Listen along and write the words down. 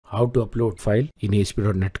how to upload file in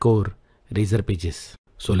ASP.NET Core Razor pages.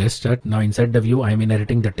 So let's start. Now inside the view, I am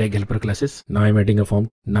inheriting the tag helper classes. Now I'm adding a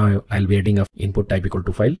form. Now I'll be adding a input type equal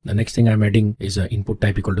to file. The next thing I'm adding is a input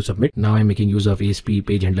type equal to submit. Now I'm making use of ASP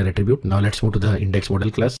page handler attribute. Now let's move to the index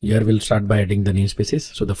model class. Here we'll start by adding the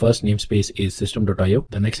namespaces. So the first namespace is system.io.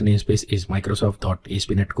 The next namespace is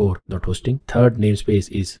microsoft.aspnetcore.hosting. Third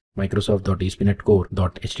namespace is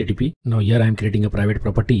microsoft.aspnetcore.http. Now here I'm creating a private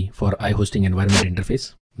property for iHosting environment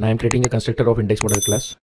interface. Now I'm creating a constructor of index model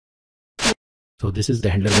class. So this is the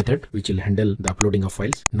handler method which will handle the uploading of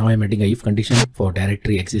files. Now I'm adding a if condition for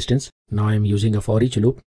directory existence. Now I'm using a for each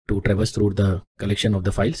loop to traverse through the collection of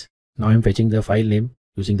the files. Now I'm fetching the file name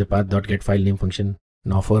using the path.getFileName function.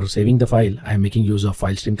 Now for saving the file, I'm making use of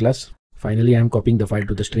FileStream class. Finally, I'm copying the file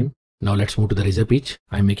to the stream. Now let's move to the Razor page.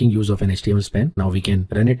 I'm making use of an HTML span. Now we can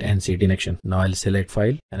run it and see it in action. Now I'll select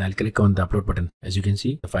file and I'll click on the upload button. As you can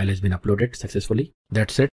see, the file has been uploaded successfully. That's it.